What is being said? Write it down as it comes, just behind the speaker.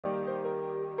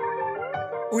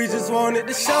We just wanted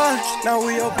to shine, now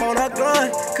we up on our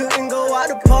grind. Couldn't go out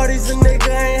to parties, a nigga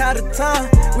ain't had the time.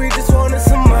 We just wanted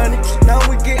some money, now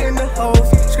we getting the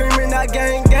hoes. Screaming out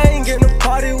gang, gang, in the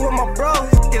party with my bros.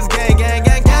 It's gang, gang,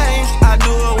 gang, gang, I do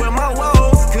it with my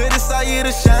woes. Couldn't saw you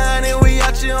to shine, and we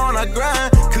out here on our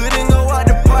grind. Couldn't go out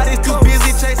to parties, too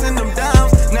busy chasing them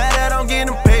dimes. Now that I'm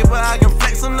getting paper, I can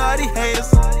flex on all these haters.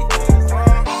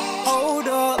 Hold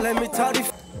up, let me talk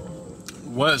these.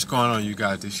 What's going on, you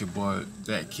guys? This your boy,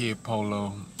 That Kid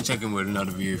Polo. Checking with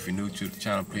another video. If you're new to the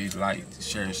channel, please like,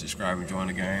 share, and subscribe and join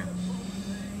the game.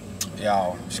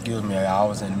 Y'all, excuse me, I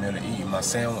was in the middle of eating my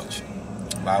sandwich,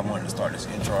 but I wanted to start this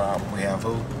intro out. We have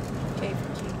who? K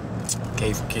for Key.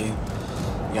 K for Key.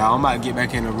 Y'all, I'm about to get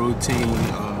back in the routine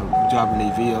of dropping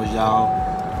these videos,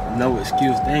 y'all. No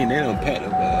excuse. They done packed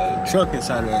a truck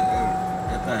inside of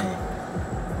that thing.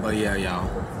 But yeah, y'all.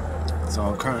 So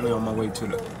I'm currently on my way to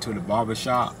the barber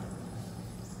shop,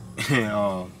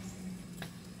 and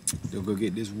they'll go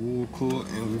get this wool cut.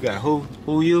 And we got who?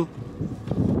 Who you?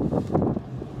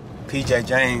 PJ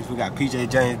James. We got PJ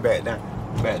James back there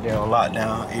on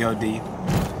lockdown, LD.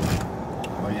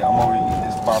 But yeah, I'm over to eat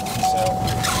this barbecue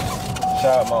sandwich.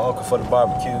 Shout out my uncle for the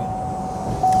barbecue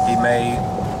he made.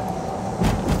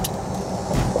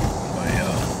 But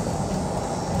yeah,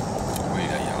 we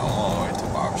got y'all on our way to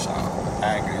the barber shop.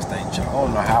 I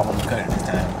don't know how I'm gonna cut it this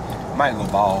time. Might go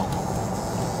bald.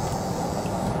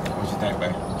 What you think,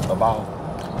 babe? Go bald?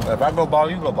 If I go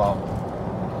bald, you go bald.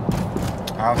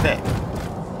 How's that?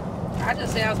 I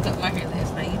just said I was cutting my hair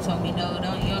last night. You told me no,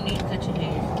 you don't need to cut your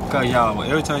hair. Cause y'all,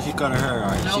 every time she cut her hair,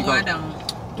 right? No, I don't.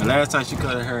 The last time she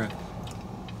cut her hair.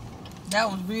 That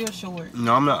was real short.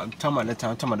 No, I'm not talking about that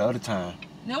time. I'm talking about the other time.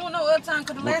 There was no other time,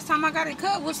 cause the last time I got it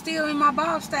cut was still in my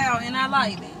bob style, and I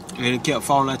liked it. And it kept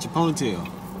falling out your ponytail.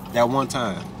 That one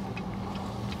time.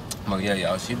 But yeah,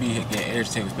 y'all, she be getting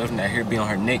irritated, especially that hair be on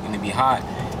her neck and it be hot,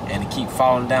 and it keep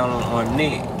falling down on her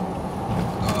neck.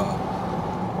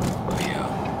 But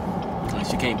yeah, and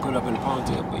she can't put it up in the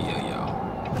ponytail. But yeah, y'all,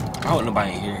 I hope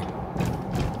nobody ain't here.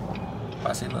 If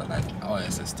I say look like, oh,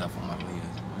 that's that stuff on my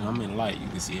lens. When I'm in light, you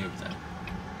can see everything.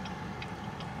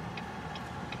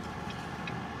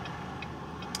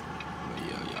 But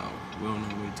yeah, y'all, we're on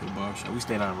our way to the barber shop. We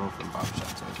stay down the road from the barber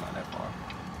shop, so it's not that far.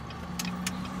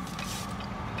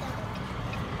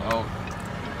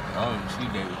 Oh, you see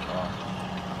David's car.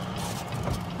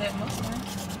 That Mustang.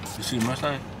 You see the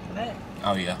Mustang? That.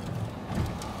 Oh, yeah.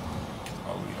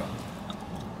 Oh, yeah.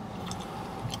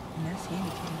 And that's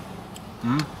handicap.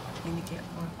 Handicap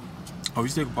car. Oh, you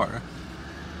still can park there?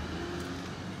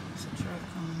 Some truck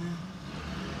coming in.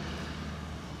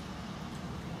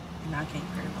 And I can't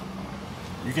grab my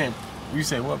car. You can't. You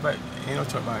say what back? Ain't no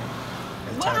truck back.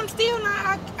 Well, I'm still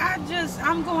not.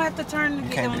 I'm gonna have to turn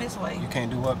to get on this way. You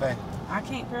can't do what back? I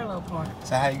can't parallel park.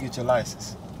 So how you get your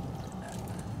license?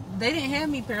 They didn't have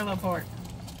me parallel park.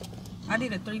 I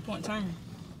did a 3-point turn.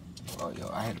 Oh, yo,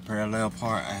 I had to parallel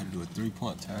park. I had to do a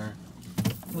 3-point turn.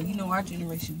 Well, you know our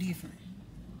generation different.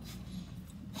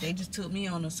 They just took me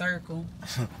on a circle,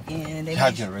 and they.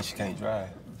 Our generation can't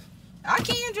drive. I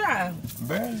can drive.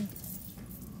 Barely.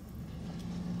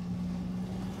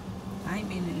 I ain't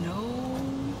been in no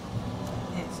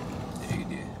accident. Yeah, you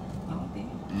did. No, I did.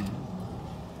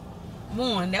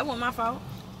 One, that wasn't my fault.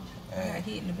 I got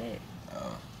hit in the back.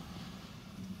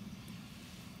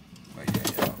 But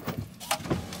yeah,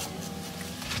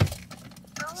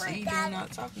 y'all. See, they're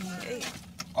not talking to 8.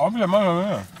 I'll be like,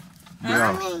 Mommy.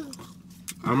 Yeah.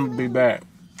 I'm gonna be back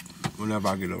whenever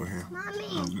I get over here.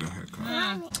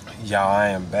 Mommy. Y'all, I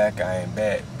am back.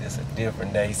 It's a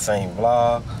different day, same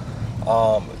vlog.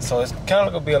 So it's kind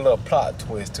of gonna be a little plot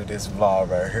twist to this vlog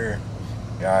right here.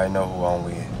 Y'all already know who I'm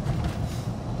with.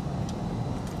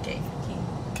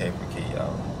 K for Key,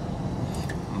 y'all.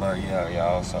 But yeah,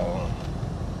 y'all, so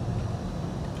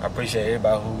I appreciate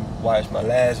everybody who watched my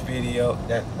last video.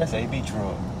 That's AB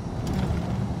truck.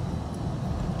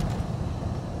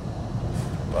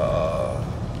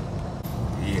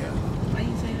 Yeah. Why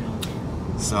you say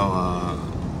that? So,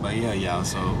 but yeah, y'all,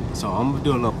 so I'm gonna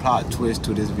do a little plot twist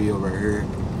to this video right here.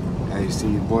 As you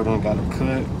see, your boy done got a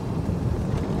cut.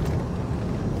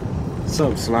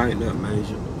 Something slight, not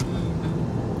major.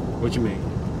 What you mean?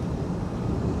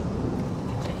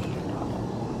 Get your head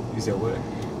knocked. You said what?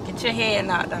 Get your head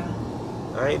knocked out.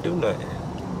 I ain't do nothing.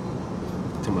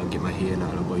 Talking about get my head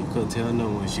knocked out, but you couldn't tell no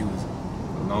one she was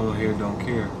long hair, don't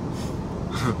care.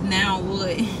 Now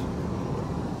what?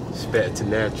 It's back to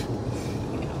natural.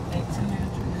 Yeah, back to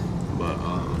natural.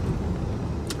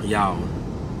 But y'all,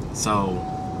 so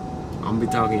I'm gonna be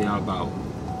talking to y'all about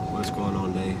what's going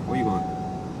on today. Where you going? I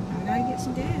gotta get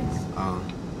some gas.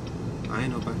 I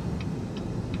ain't nobody.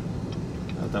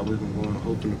 thought we were going to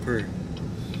hope in the prayer.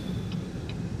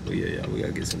 But yeah, y'all, we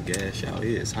gotta get some gas, y'all. It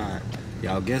is hot.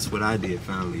 Y'all, guess what I did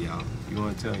finally, y'all? You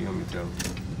wanna tell? You want me to tell?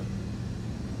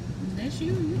 That's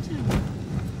you. You tell me.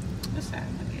 What side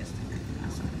my gas tank?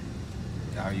 Outside.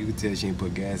 Y'all, you can tell she ain't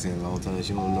put gas in a long time.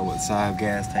 She don't know what side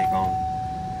gas tank on.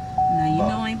 Now you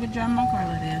know I ain't been driving my car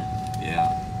like that. Yeah.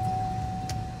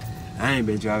 I ain't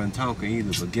been driving Tonka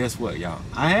either, but guess what, y'all?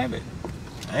 I haven't.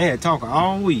 I ain't had Tonka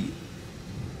all week.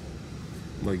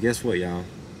 But guess what, y'all?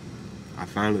 I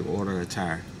finally ordered a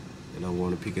tire, and I'm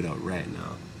going to pick it up right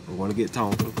now. I'm going to get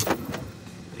Tonka,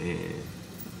 and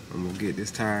I'm going to get this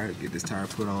tire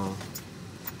put on.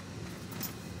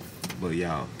 But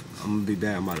y'all, I'm going to be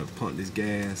back. I'm about to pump this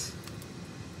gas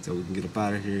so we can get up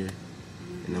out of here,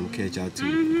 and I'm going to catch y'all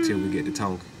till we get to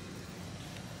Tonka.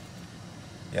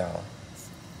 Y'all,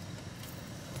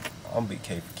 I'm gonna beat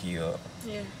K for Key up.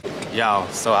 Yeah. Y'all,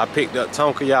 so I picked up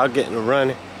Tonka, y'all getting to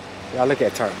running. Y'all look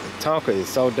at Tonka. Tonka is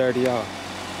so dirty, y'all.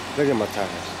 Look at my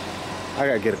tires. I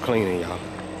gotta get a cleaning, y'all.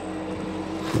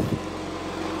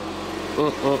 I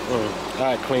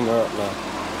gotta clean her up now.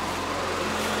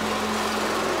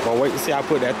 But wait to see I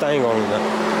put that thing on now.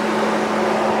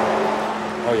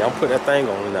 Oh yeah, I'm putting that thing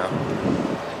on now.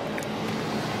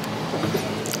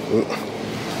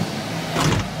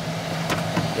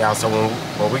 Y'all, so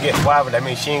when we get quiet, that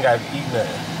means she ain't gotta eat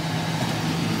nothing.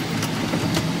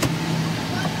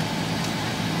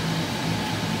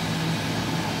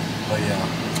 But yeah.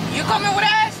 You coming with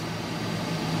us?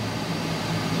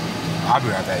 I'll be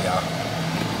right back, y'all.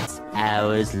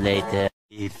 Hours later.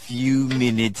 A few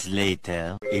minutes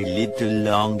later. A little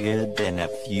longer than a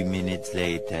few minutes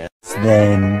later.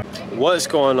 Then. What's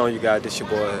going on, you guys? This your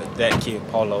boy, That Kid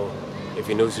Polo. If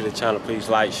you're new to the channel, please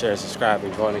like, share, and subscribe,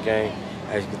 and join the game.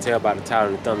 As you can tell by the title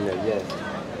and the thumbnail, yes,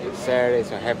 it's Saturday,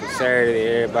 so happy Saturday to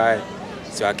everybody.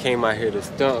 So I came out here to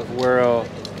Stunt World,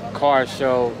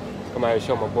 Carshow, come out here and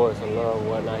show my boy some love and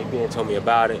whatnot. He been told me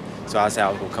about it, so I said I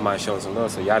was gonna come out and show him some love.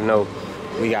 So y'all know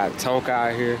we got Tonka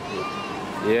out here.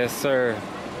 Yes, sir.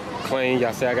 Clean.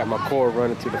 Y'all see I got my cord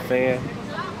running to the fan.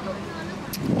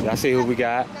 Y'all see who we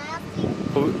got?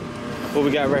 Who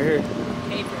we got right here?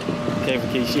 K for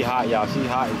Key. She hot, y'all. She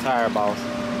hot and tired, boss.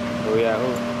 So we got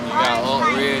who? We got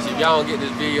Aunt Reg. If y'all don't get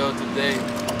this video today,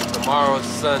 tomorrow's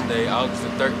Sunday, August the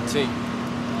 13th.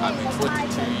 I'll be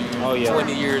 22 years. Oh, yeah.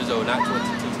 20 years old, not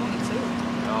 22.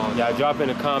 Y'all drop in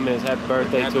the comments, happy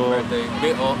birthday happy to him. Birthday.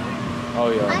 Big Aunt. Oh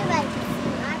yeah.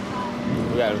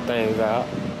 We got the things out.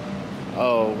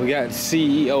 Oh, we got the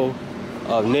CEO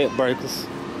of Net Breakers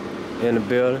in the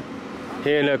building.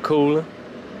 Here in there cooling.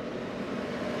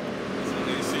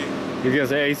 AC. You get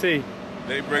some AC?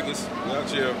 Net Breakers, out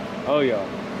here. Oh yeah.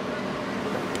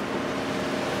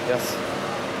 Yes.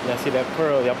 Y'all see that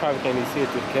pearl? Y'all probably can't even see it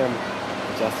through the camera,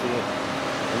 but y'all see it.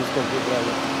 I'm just gonna get that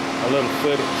a little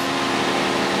footage.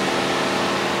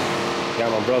 Got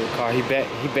my brother's car. He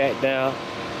backed down,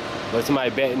 but somebody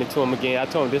backed into him again. I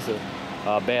told him this is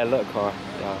a bad luck car,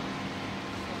 y'all.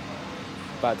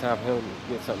 About time for him to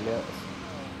get something else.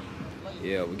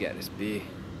 Yeah, we got this big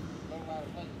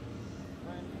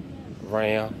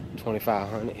Ram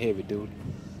 2500 heavy duty.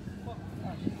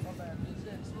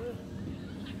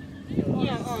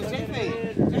 Yeah,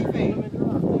 J-Fade.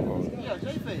 Yeah,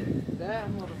 J-Fade. That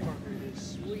motherfucker is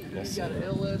sweet. That's He got an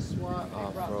LS swap.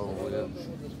 Off-road wheels.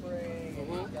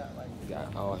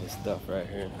 Got all his stuff right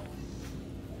here.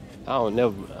 I don't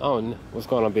know what's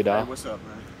going on, big dog. Hey, what's up,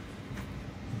 man?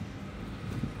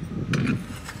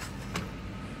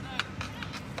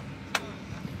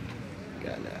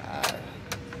 Got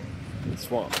the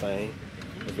Swamp Thing.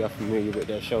 If y'all familiar with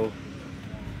that show,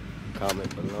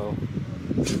 comment below.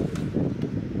 What's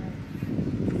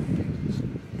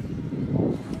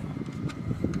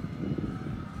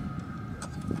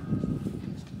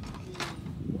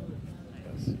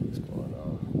going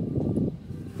on?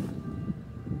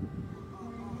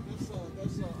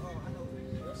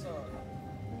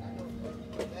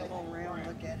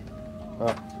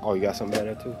 Oh, you got something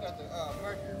better too? You got the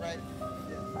Mercury, right?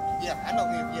 Yeah, I know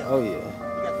him, yeah. Oh yeah. You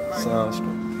got the Mercury. Sounds.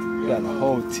 You got the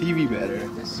whole TV better.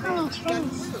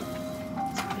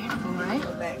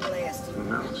 Back glass.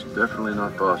 No, it's definitely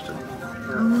not Boston.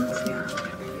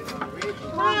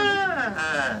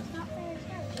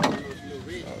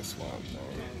 Oh, Swamp Thing.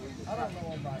 I don't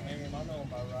know about him, I know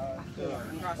about Rod.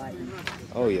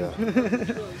 Oh yeah.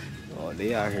 Oh,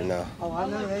 they out here now. Oh, I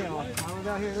know they are. I was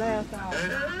out here last time.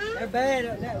 They're bad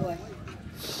up that way.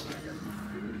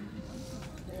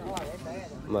 They are, they're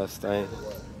bad. Mustang.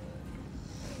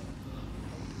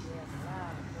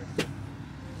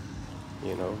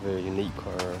 You know, very unique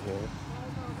car right here.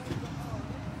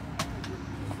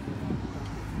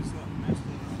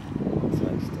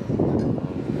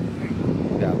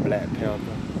 Black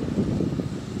Panther.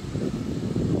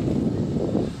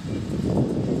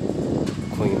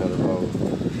 Queen of the road.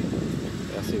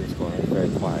 Y'all see what's going on. It's very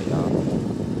quiet,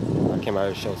 y'all. I came out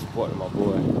here to show support to my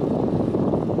boy.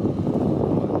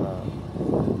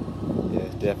 But, yeah,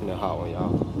 it's definitely a hot one,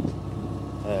 y'all.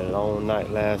 I had a long night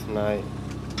last night.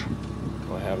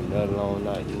 Gonna have another long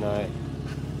night tonight.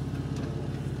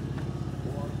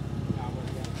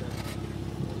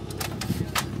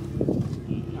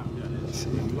 Let's see,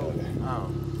 got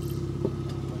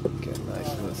a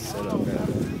nice little setup there.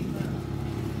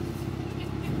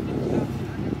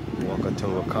 Walker to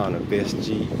Wakanda, best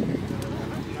Jeep.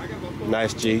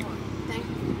 Nice Jeep.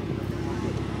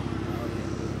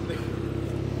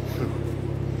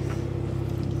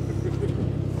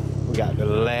 We got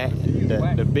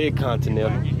the big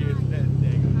Continental.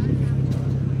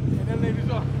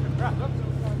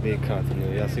 Big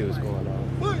Continental. Y'all see what's going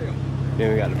on.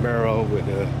 Then we got the Mero with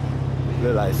the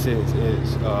look like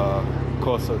 6-inch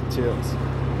Corso tips.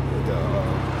 With the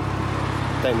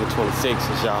I think the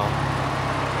 26s, y'all.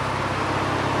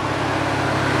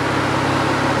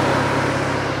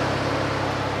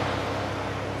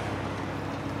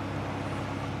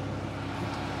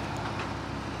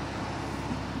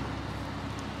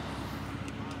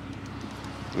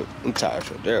 I'm tired,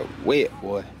 so they're wet,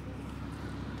 boy.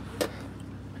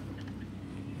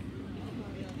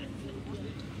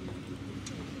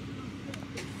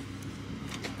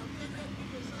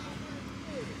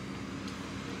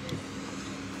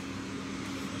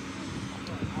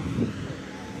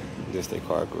 This they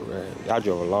car group, right? Y'all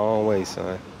drove a long way,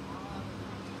 son.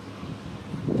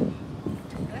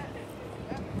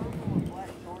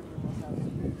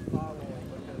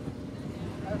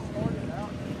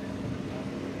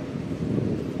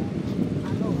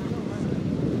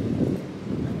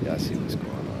 Y'all see what's going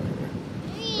on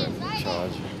here.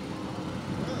 Charger.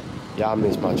 Y'all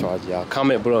miss my charger, y'all.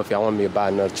 Comment below if y'all want me to buy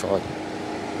another charger.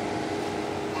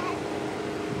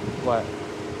 What?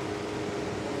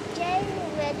 Jay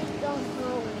ready to go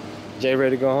home. Jay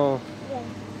ready to go home? Yeah.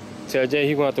 Tell Jay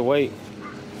he gonna have to wait.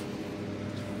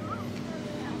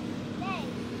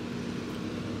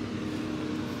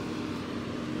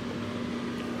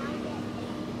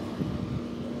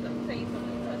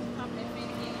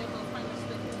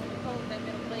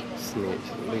 Snitch,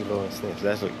 Lilo and Snitch.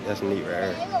 That's neat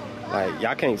right here. Like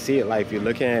y'all can't see it like if you're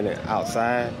looking at it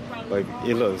outside, but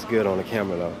it looks good on the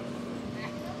camera though.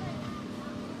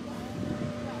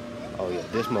 Oh yeah,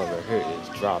 this mother right here is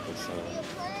dropping, son.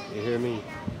 You hear me?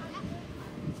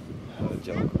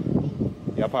 Joker.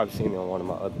 Y'all probably seen it on one of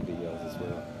my other videos as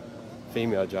well.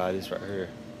 Female drive this right here.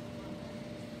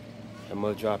 That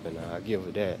mother dropping now. I give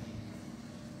her that.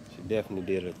 She definitely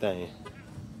did her thing.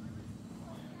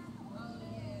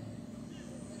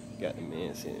 Got the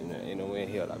man sitting there. Ain't no way in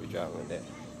hell I be driving with that.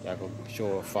 Y'all go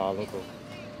show a follow. Go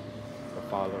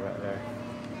follow right there.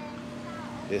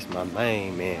 This my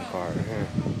main man car right here.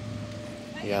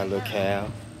 He got a little Cav.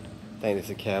 I think it's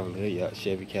a Cavalier. Yeah,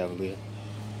 Chevy Cavalier.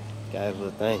 Got a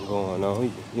little thing going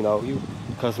on. You know, you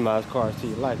customize cars to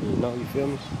your liking, you know, you feel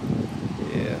me?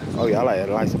 Yeah. Oh yeah, I like that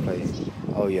license plate.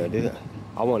 Oh yeah, this,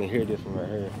 I want to hear this one right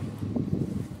here.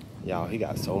 Y'all, he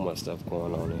got so much stuff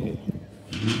going on in here.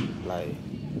 Like,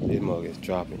 this mug is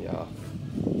dropping, y'all.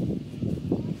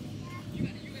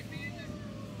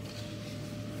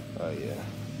 Oh yeah.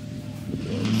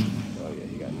 Oh yeah,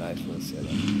 he got a nice little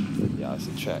setup. Y'all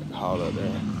see track haul up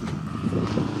there.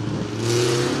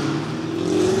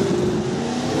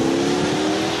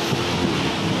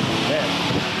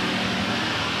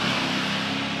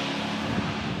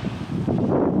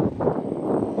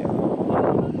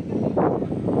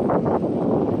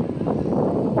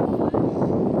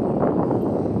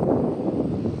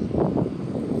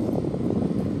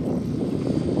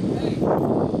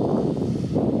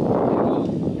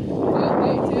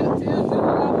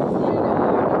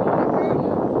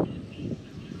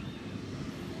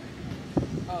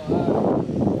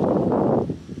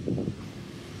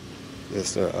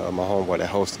 It's my homeboy that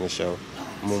hosting the show,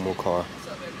 Moo Car.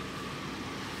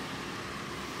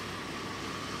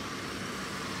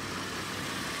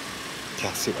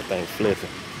 Y'all see that thing flipping.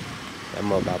 That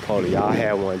mother bipolar. Y'all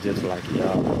had one just like it,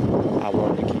 y'all. I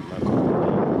wanted to keep my car.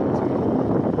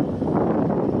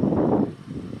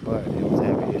 But it was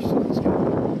having issues.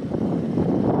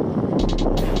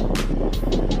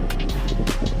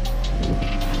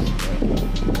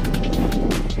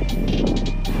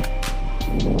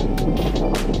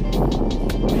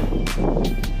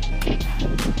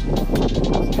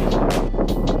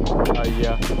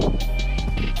 Yeah.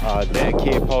 That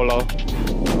Kid Polo. That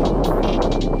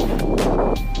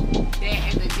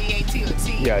and the DAT or T?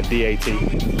 Yeah, DAT.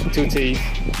 2 T's.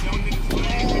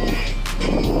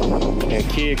 And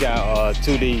kid got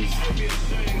 2 Ds.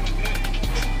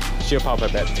 She'll pop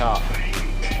up at the top.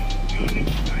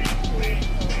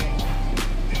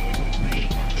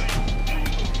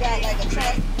 Got like a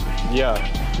truck. Yeah,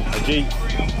 a Jeep.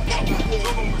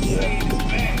 Yeah.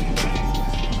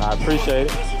 I appreciate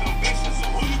it.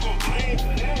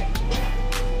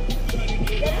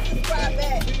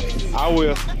 I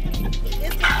will.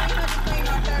 It's 300 clean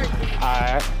on Thursday.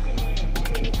 Alright.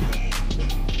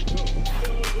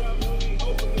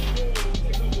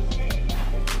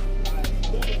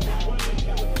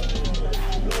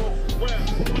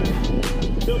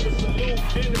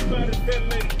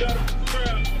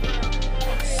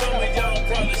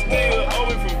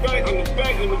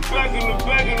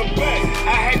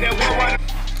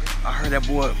 I heard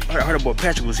that boy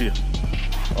Patrick was here.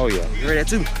 Oh yeah. You heard that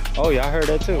too? Oh yeah, I heard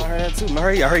that too. I heard that too. I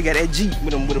heard he got that Jeep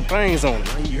with them things on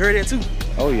it. You heard that too?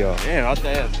 Oh yeah. Yeah, out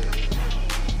there.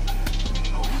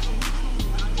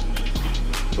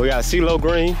 We got CeeLo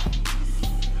Green.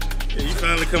 Yeah, you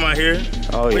finally come out here.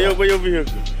 Oh yeah. Where your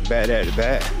vehicle? Back at the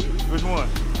back. Which one?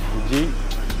 The Jeep.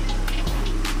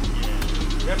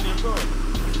 That's your car.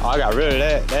 Oh, I got rid of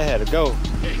that. That had to go.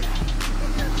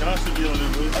 John should be on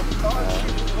this way.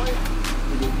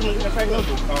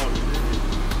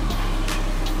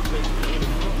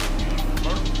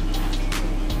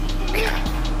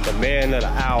 The man of the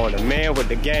hour, the man with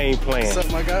the game plan. What's up,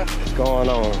 my guy? What's going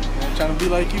on? I'm trying to be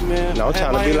like you, man. No, I'm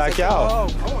trying to be like y'all. Oh,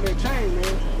 I want that chain,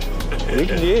 man. You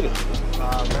can get it.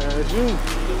 Nah, man, it's you.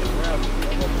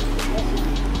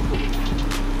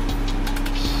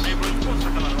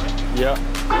 Yep.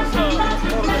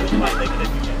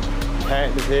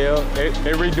 Packed as hell.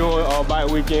 They redoing all bike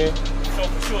weekend. So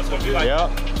for sure it's gonna be like Yep.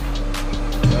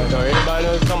 So everybody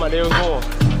knows talking about they was going.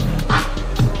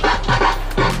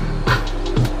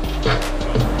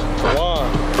 One.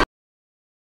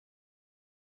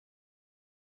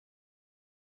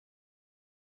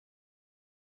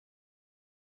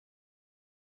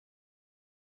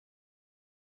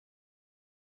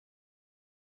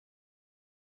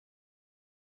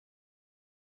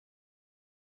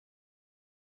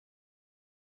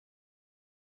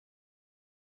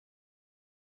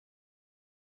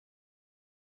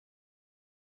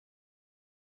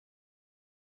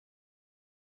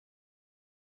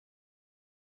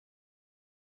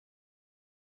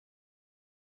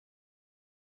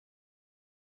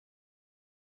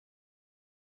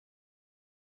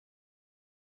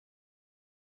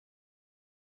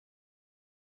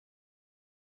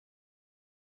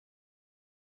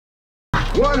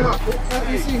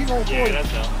 You see, he going 40. yeah,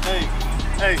 that's all. Hey,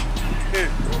 here.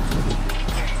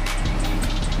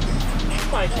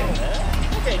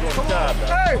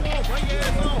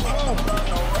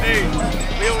 Hey,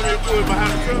 they over there pulling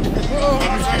behind the truck.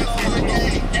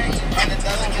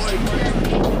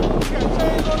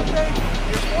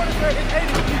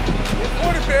 It's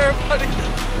 40 for everybody. It's 40.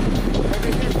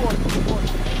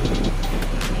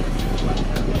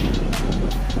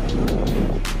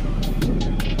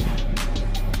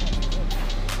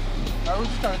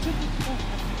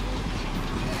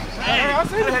 I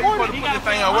see the 40.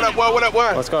 What up?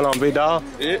 What's going on, big dog?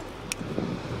 Yeah.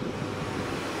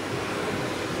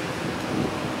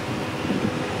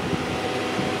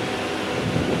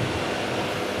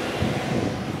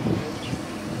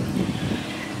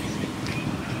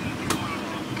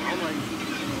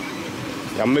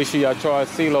 Y'all make sure y'all try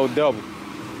CeeLo double.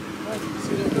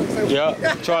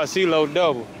 Yeah, try CeeLo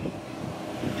double.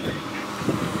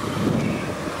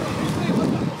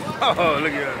 Oh,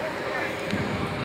 look at that.